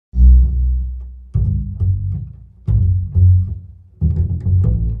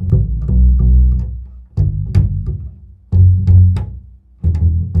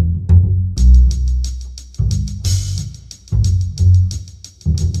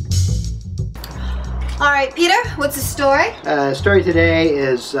All right, Peter, what's the story? Story today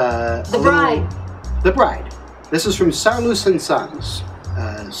is The Bride. The Bride. This is from Saarloos and Sons,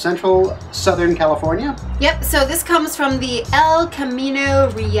 Central Southern California. Yep, so this comes from the El Camino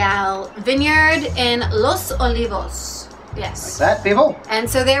Real vineyard in Los Olivos. Yes. Like that, people? And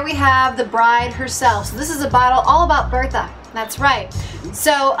so there we have the bride herself. So this is a bottle all about Bertha. That's right.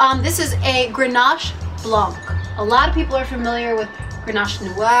 So this is a Grenache Blanc. A lot of people are familiar with Grenache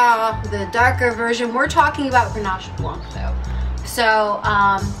Noir, the darker version. We're talking about Grenache Blanc though. So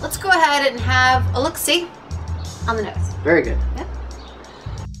let's go ahead and have a look-see on the nose. Very good. Yep.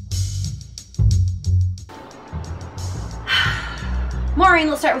 Maureen,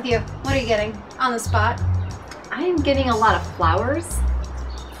 let's start with you. What are you getting on the spot? I am getting a lot of flowers.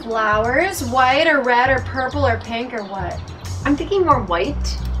 Flowers, white or red or purple or pink or what? I'm thinking more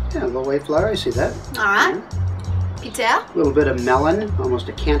white. Yeah, a little white flower, I see that. All right. Peter? A little bit of melon, almost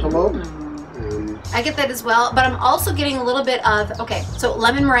a cantaloupe. I get that as well, but I'm also getting a little bit of, okay, so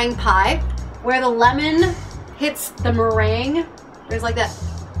lemon meringue pie, where the lemon hits the meringue. There's like that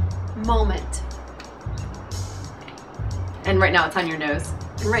moment. And right now it's on your nose.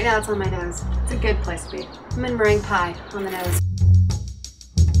 And right now it's on my nose. It's a good place to be. Lemon meringue pie on the nose.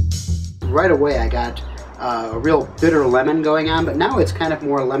 Right away I got a real bitter lemon going on, but now it's kind of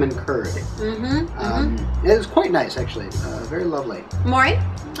more lemon curd. It was quite nice, actually. Very lovely. Maureen,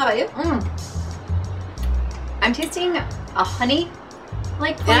 how about you? I'm tasting a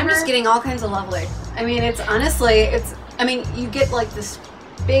honey-like flavor. And I'm just getting all kinds of lovely. I mean, it's honestly, I mean, you get like this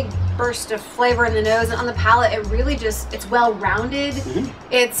big burst of flavor in the nose, and on the palate, it really just, it's well-rounded.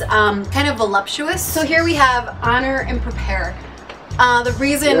 It's kind of voluptuous. So here we have Honor and Prepare. The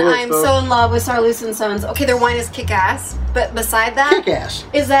reason I'm so in love with Saarloos and Sons, okay, their wine is kick-ass, but beside that,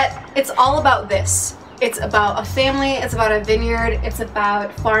 is that it's all about this. It's about a family, it's about a vineyard, it's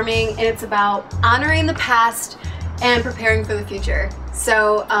about farming, and it's about honoring the past and preparing for the future.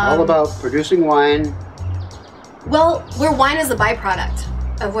 So all about producing wine. Well, where wine is a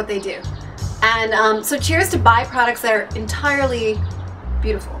byproduct of what they do. And so cheers to byproducts that are entirely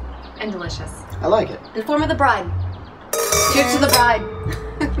beautiful. And delicious. I like it. In the form of the bride. Cheers to the bride.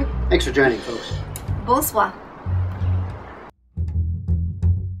 Thanks for joining, folks. Bonsoir.